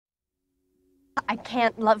I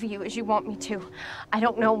can't love you as you want me to. I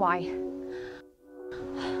don't know why.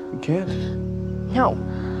 You can't? No.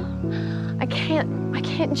 I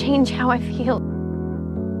can't change how I feel.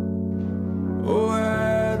 Oh,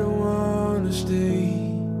 I don't wanna stay.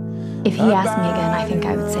 If he asked me again, I think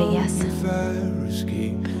I would say yes. But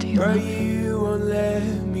do you love me? You won't let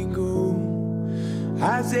me go.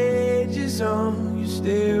 I said just on your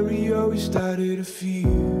stereo, we started a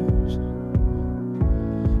fuse.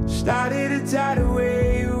 Started a tidal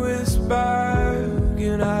wave with a spark,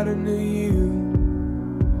 and I don't know you.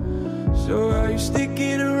 So are you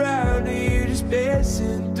sticking around, or you just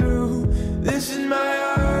passing through? This is my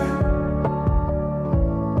heart.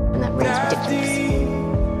 And that ring's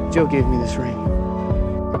ridiculous. Jo gave me this ring.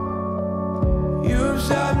 You've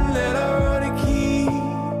something that I wanna keep.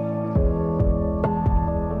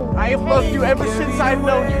 I have loved you ever since I've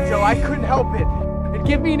known you, Jo. I couldn't help it. And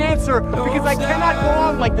give me an answer, because I cannot go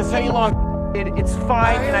on like this any longer. It's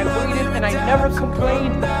fine, and I waited, and I never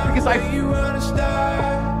complained, because you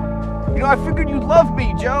know, I figured you'd love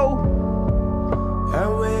me, Jo.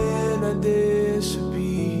 And when I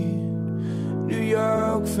disappeared, New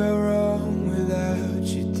York fell wrong without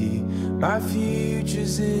you, dear. My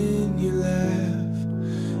future's in your left.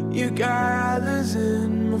 Your colors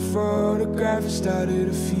in my photograph. Started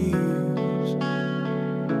a fuse.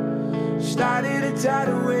 Started a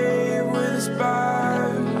tidal wave with a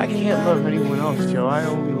spark. I can't love anyone else, Jo. I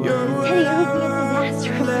only love you.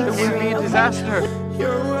 Teddy, it would be a disaster if we It would be a disaster.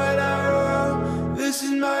 You're what I want. This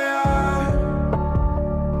is my heart.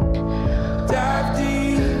 Dive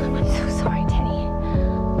deep. I'm so sorry, Teddy.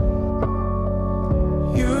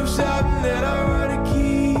 You've something that I wanna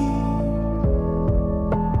keep.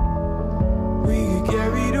 We get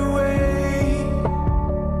carried away.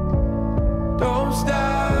 Don't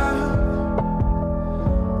stop.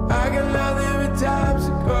 I got nothing but times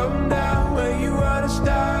to come down where you wanna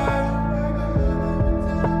start.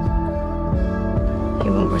 He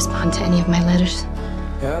won't respond to any of my letters.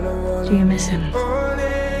 Do you miss him? I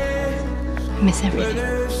miss everything.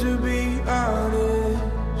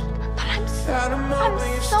 But I'm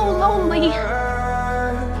so lonely.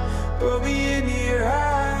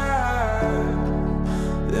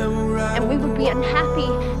 And we would be unhappy,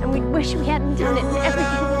 and we'd wish we hadn't done it, and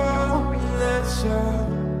everything would be horrible.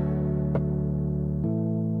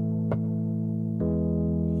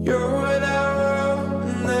 You're what I want,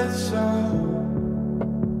 and that's all.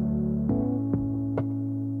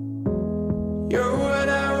 You're what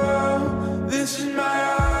I want, this is my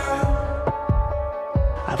heart.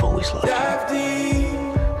 I've always loved you. Dive deep.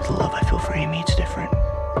 The love I feel for Amy, it's different.